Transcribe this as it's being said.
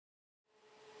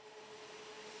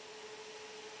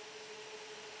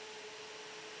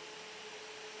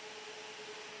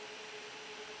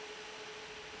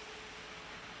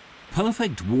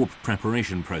Perfect warp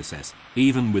preparation process,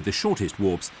 even with the shortest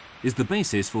warps, is the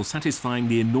basis for satisfying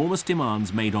the enormous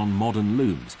demands made on modern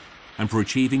looms and for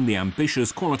achieving the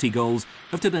ambitious quality goals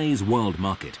of today's world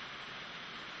market.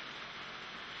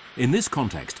 In this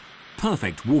context,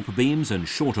 perfect warp beams and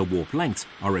shorter warp lengths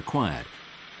are required,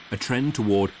 a trend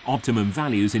toward optimum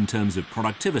values in terms of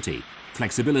productivity,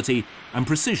 flexibility and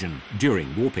precision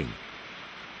during warping.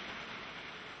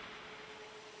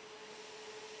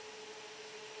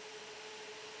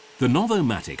 The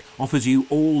Nov-O-Matic offers you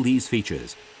all these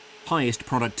features: highest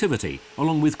productivity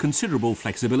along with considerable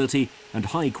flexibility and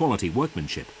high-quality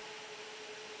workmanship.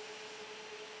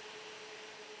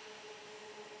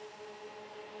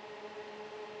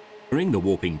 During the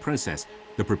warping process,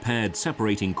 the prepared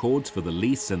separating cords for the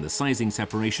lease and the sizing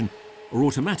separation are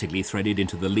automatically threaded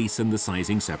into the lease and the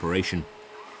sizing separation.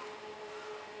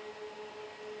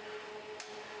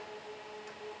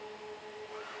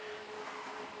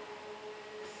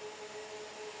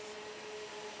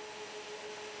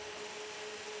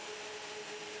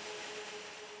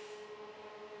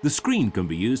 The screen can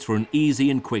be used for an easy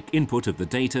and quick input of the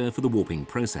data for the warping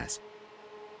process.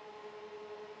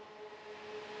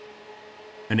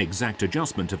 An exact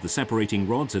adjustment of the separating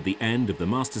rods at the end of the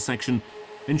master section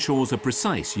ensures a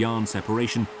precise yarn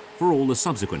separation for all the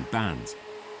subsequent bands.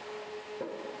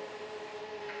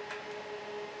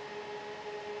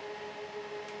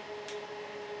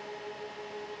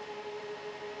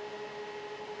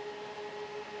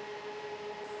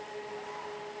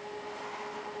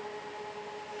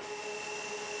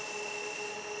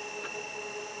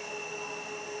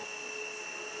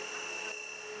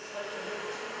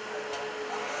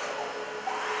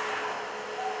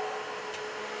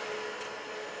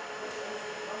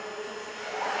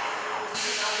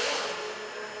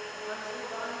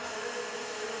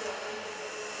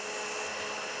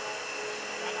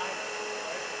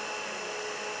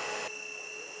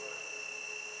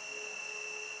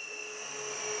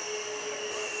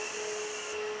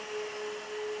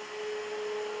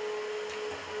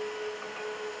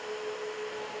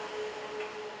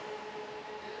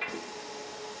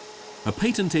 A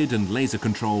patented and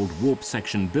laser-controlled warp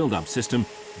section build-up system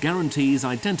guarantees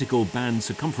identical band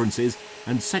circumferences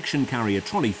and section carrier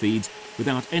trolley feeds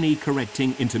without any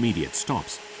correcting intermediate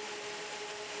stops.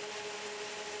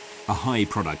 A high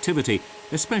productivity,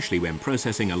 especially when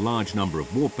processing a large number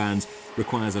of warp bands,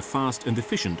 requires a fast and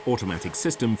efficient automatic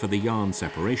system for the yarn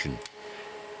separation.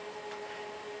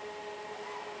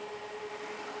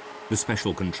 The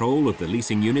special control of the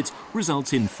leasing units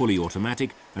results in fully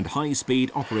automatic and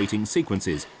high-speed operating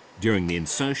sequences during the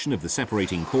insertion of the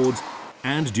separating cords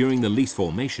and during the lease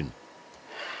formation.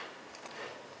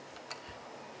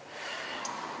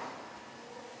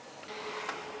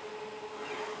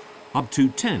 Up to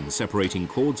 10 separating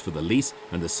cords for the lease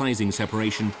and the sizing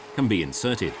separation can be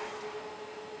inserted.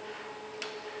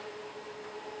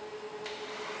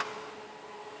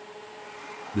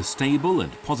 The stable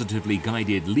and positively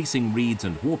guided leasing reeds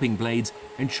and warping blades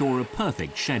ensure a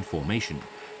perfect shed formation.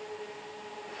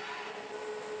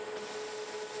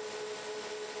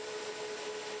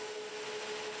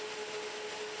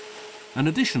 An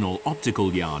additional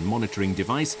optical yarn monitoring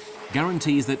device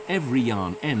guarantees that every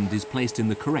yarn end is placed in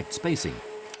the correct spacing,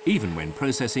 even when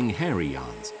processing hairy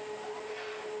yarns.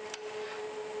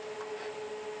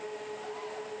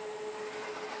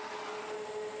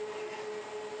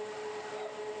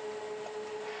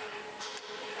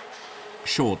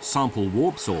 Short sample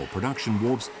warps or production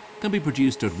warps can be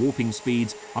produced at warping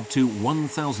speeds up to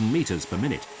 1,000 meters per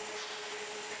minute.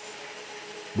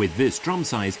 With this drum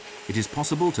size, it is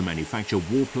possible to manufacture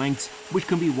warp lengths which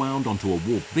can be wound onto a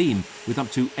warp beam with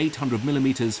up to 800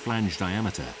 millimeters flange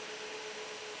diameter.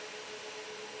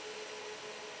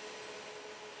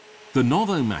 The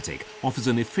Nov-O-Matic offers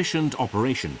an efficient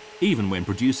operation even when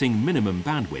producing minimum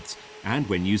bandwidths and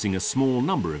when using a small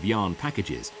number of yarn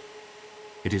packages.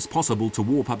 It is possible to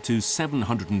warp up to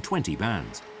 720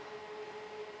 bands.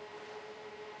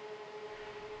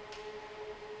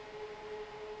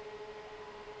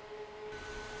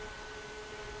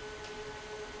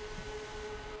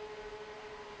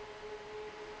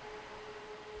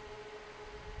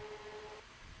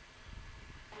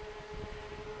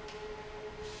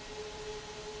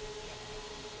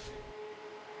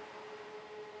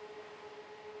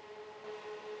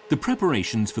 The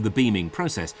preparations for the beaming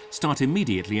process start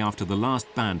immediately after the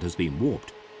last band has been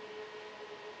warped.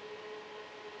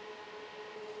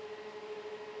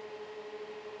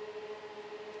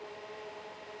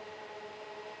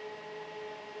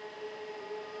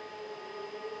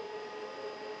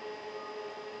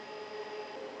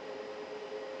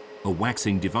 A A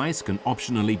waxing device can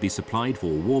optionally be supplied for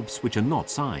warps which are not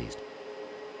sized.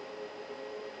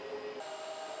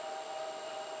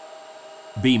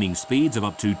 Beaming speeds of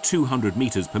up to 200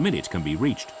 meters per minute can be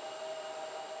reached.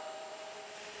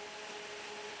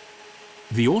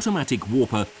 The automatic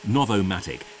warper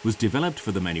Nov-O-Matic was developed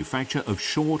for the manufacture of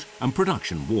short and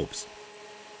production warps.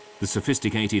 The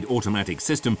sophisticated automatic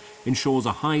system ensures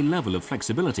a high level of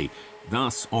flexibility,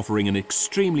 thus offering an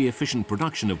extremely efficient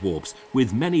production of warps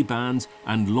with many bands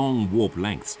and long warp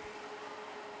lengths.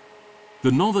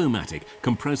 The Nov-O-Matic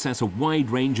can process a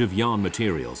wide range of yarn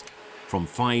materials, from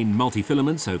fine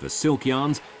multifilaments over silk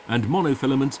yarns and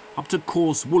monofilaments up to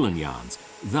coarse woolen yarns,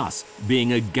 thus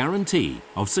being a guarantee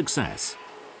of success.